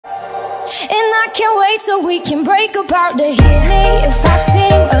And I can't wait so we can break apart. To hit me if I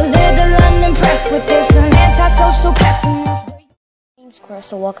seem a little unimpressed with this, an antisocial pessimist. My name's xKorq,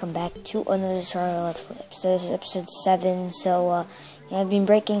 so welcome back to another Terraria Let's Play. So this is episode 7, so yeah, I've been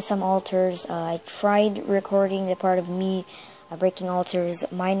breaking some altars. I tried recording the part of me breaking altars,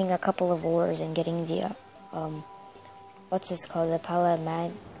 mining a couple of ores, and getting the, what's this called, the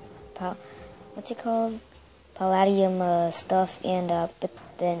what's it called? Palladium stuff, and but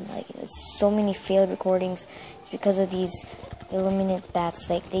then, like, so many failed recordings. It's because of these Illuminate bats.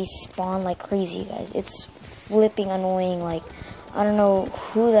 Like, they spawn like crazy, guys. It's flipping annoying. Like, I don't know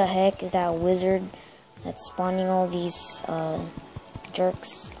who the heck is that wizard that's spawning all these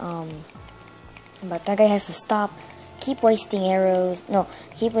jerks. But that guy has to stop. Keep wasting arrows. No,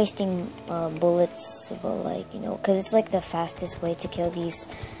 keep wasting bullets. But, like, you know, because it's like the fastest way to kill these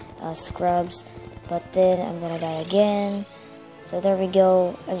scrubs. But then I'm gonna die again. So there we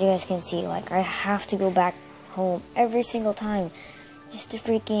go. As you guys can see, like, I have to go back home every single time just to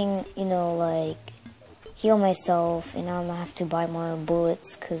freaking, you know, like, heal myself. And now I'm gonna have to buy more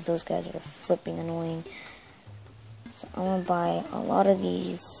bullets because those guys are flipping annoying. So I'm gonna buy a lot of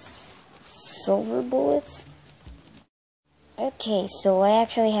these silver bullets. Okay, so I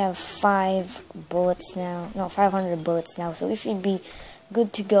actually have 5 bullets now. No, 500 bullets now. So we should be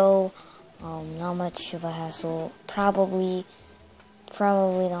good to go. Not much of a hassle. Probably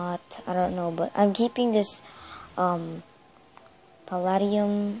not. I don't know, but I'm keeping this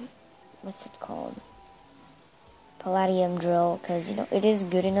palladium. What's it called? Palladium drill, because, you know, it is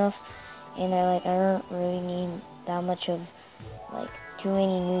good enough, and I don't really need that much of, like, too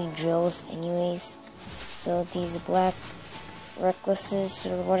many new drills, anyways. So these black recklesses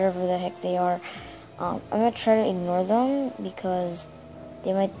or whatever the heck they are, I'm gonna try to ignore them because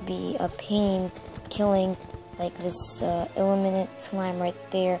they might be a pain killing, like this Illuminate slime right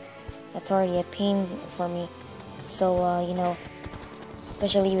there. That's already a pain for me. So, you know,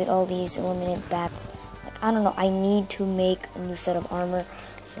 especially with all these Illuminate bats. Like, I don't know, I need to make a new set of armor.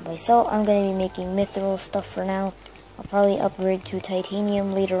 So I'm going to be making mithril stuff for now. I'll probably upgrade to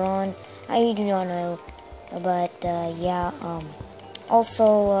titanium later on. I do not know. But, yeah,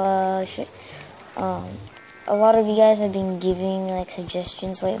 also, a lot of you guys have been giving, like,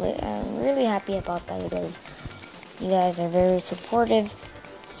 suggestions lately. I'm really happy about that because you guys are very supportive.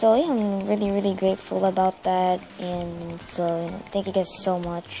 So yeah, I'm really grateful about that. And so, you know, thank you guys so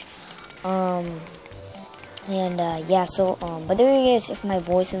much. Yeah, so by the way, guys, if my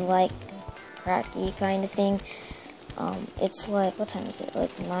voice is like cracky kind of thing, it's like, what time is it?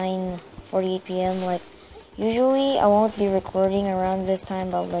 Like 9:48 p.m. Like, usually I won't be recording around this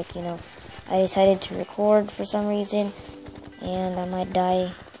time, but, like, you know, I decided to record for some reason, and I might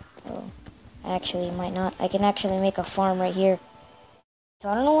die. Oh, actually, might not. I can actually make a farm right here. So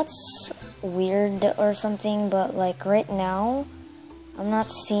I don't know what's weird or something, but, like, right now, I'm not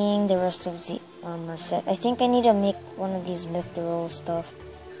seeing the rest of the armor set. I think I need to make one of these mithril stuff.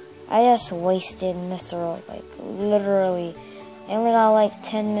 I just wasted mithril, like, literally. I only got, like,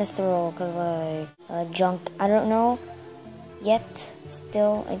 10 mithril, because, like, junk. I don't know yet.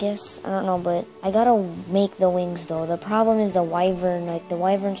 Still, I guess, I don't know, but I gotta make the wings though. The problem is the wyvern. Like, the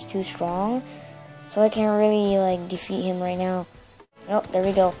wyvern's too strong, so I can't really, like, defeat him right now. Oh, there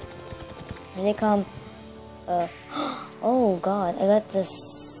we go. Here they come. Oh god, I got this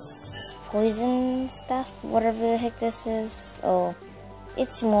poison stuff, whatever the heck this is. Oh,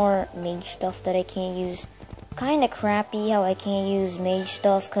 it's more mage stuff that I can't use. Kinda crappy how I can't use mage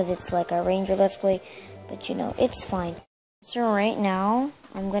stuff because it's like a ranger let's play, but, you know, it's fine. So right now,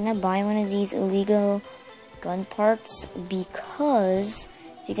 I'm gonna buy one of these illegal gun parts because,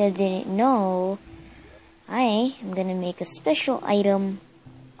 if you guys didn't know, I am gonna make a special item,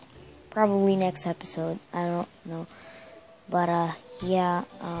 probably next episode, I don't know, but, yeah,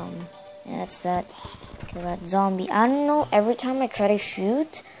 that's that. Kill that zombie. I don't know, every time I try to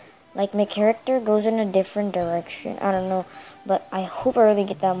shoot, like, my character goes in a different direction, I don't know, but I hope I really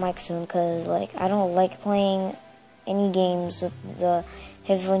get that mic soon, because, like, I don't like playing any games with the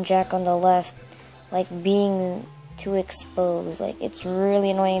headphone jack on the left, like, being too exposed. Like, it's really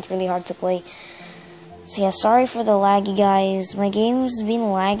annoying, it's really hard to play. So yeah, sorry for the laggy, guys. My game's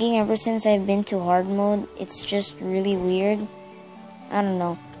been lagging ever since I've been to hard mode. It's just really weird. I don't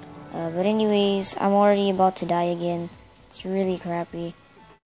know. But anyways, I'm already about to die again. It's really crappy.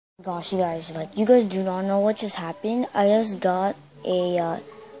 Gosh, you guys, like, you guys do not know what just happened. I just got a,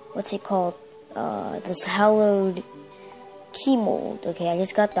 what's it called? This hallowed key mold. Okay, I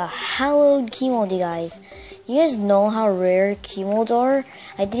just got the hallowed key mold, you guys. You guys know how rare key molds are?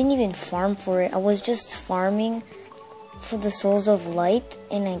 I didn't even farm for it. I was just farming for the Souls of Light,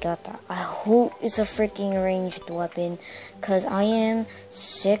 and I got that. I hope it's a freaking ranged weapon, because I am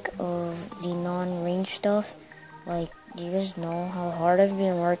sick of the non-ranged stuff. Like, do you guys know how hard I've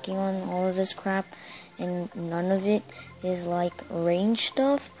been working on all of this crap, and none of it is like ranged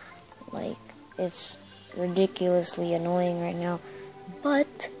stuff? Like, it's ridiculously annoying right now.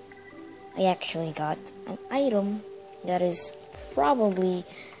 But I actually got an item that is probably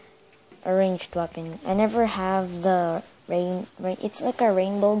a ranged weapon. I never have the it's like a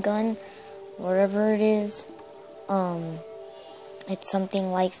rainbow gun, whatever it is. It's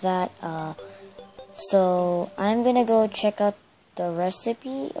something like that. So I'm gonna go check out the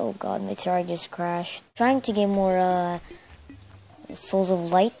recipe. Oh god, my Terraria just crashed. Trying to get more Souls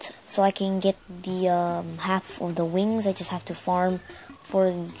of Light so I can get the half of the wings. I just have to farm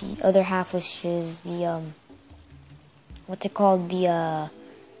for the other half, which is the what's it called? The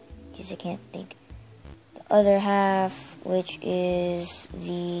I can't think. The other half, which is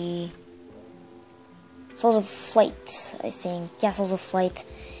the Souls of Flight, I think. Yeah, Souls of Flight.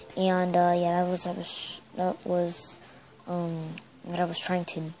 And yeah, that was what I was trying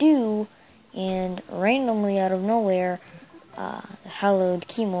to do, and randomly out of nowhere, the hallowed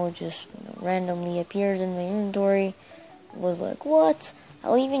chemo just randomly appears in my inventory. Was like, what?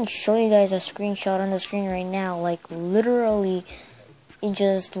 I'll even show you guys a screenshot on the screen right now. Like, literally, it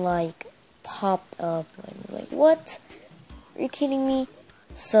just like popped up. Like, what? Are you kidding me?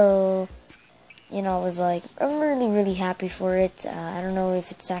 So, you know, I was like, I'm really happy for it. I don't know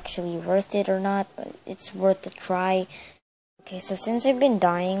if it's actually worth it or not, but it's worth a try. Okay, so since I've been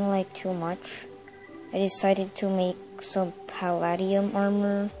dying like too much, I decided to make some palladium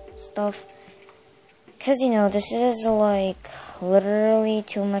armor stuff. Cause you know, this is like literally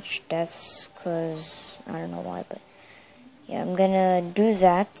too much deaths, cause I don't know why, but yeah, I'm gonna do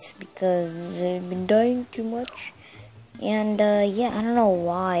that because I've been dying too much. And yeah, I don't know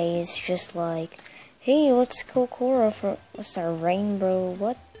why, it's just like, hey, let's kill Korra for, what's that, rainbow,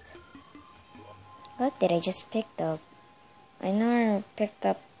 what did I just pick up? I never picked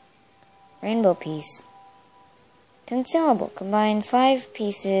up rainbow piece. Consumable, combine 5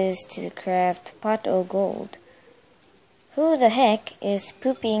 pieces to craft pot of gold. Who the heck is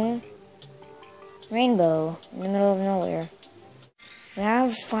pooping rainbow in the middle of nowhere? We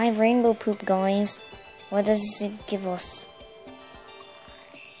have 5 rainbow poop, guys. What does it give us?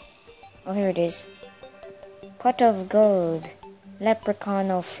 Oh, here it is. Pot of gold. Leprechaun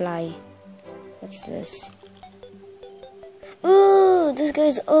of fly. What's this? Ooh, this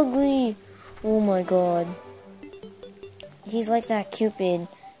guy's ugly. Oh my god. He's like that Cupid.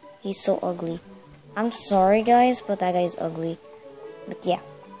 He's so ugly. I'm sorry, guys, but that guy's ugly. But yeah.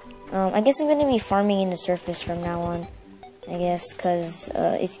 I guess I'm gonna be farming in the surface from now on. I guess, because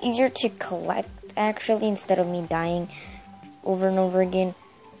it's easier to collect, actually, instead of me dying over and over again.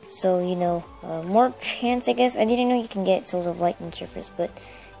 So, you know, more chance, I guess. I didn't know you can get Souls of Light in the surface, but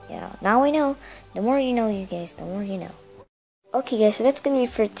yeah, now I know. The more you know, you guys, the more you know. Okay, guys, so that's going to be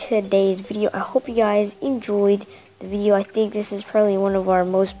for today's video. I hope you guys enjoyed the video. I think this is probably one of our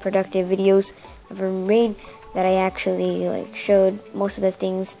most productive videos I've ever made, that I actually like showed most of the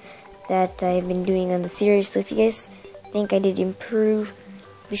things that I've been doing on the series. So if you guys think I did improve,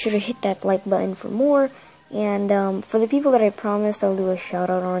 be sure to hit that like button for more. And for the people that I promised I'll do a shout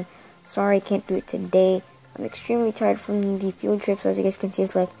out on, sorry I can't do it today. I'm extremely tired from the field trip, so as you guys can see,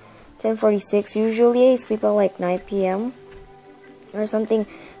 it's like 10:46. Usually I sleep at like 9 p.m. or something.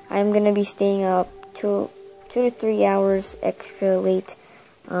 I'm gonna be staying up 2 to 3 hours extra late,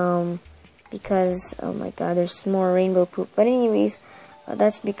 because oh my god, there's more rainbow poop. But anyways,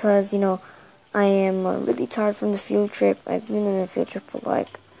 that's because, you know, I am really tired from the field trip. I've been in the field trip for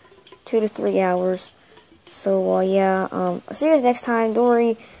like 2 to 3 hours. So yeah, I'll see you guys next time. Don't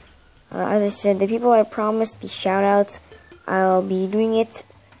worry. As I said, the people I promised the shout outs, I'll be doing it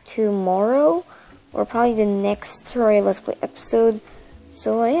tomorrow, or probably the next Terraria Let's Play episode.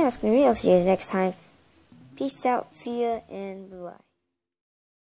 So yeah, it's gonna be. I'll see you guys next time. Peace out, see ya, and bye.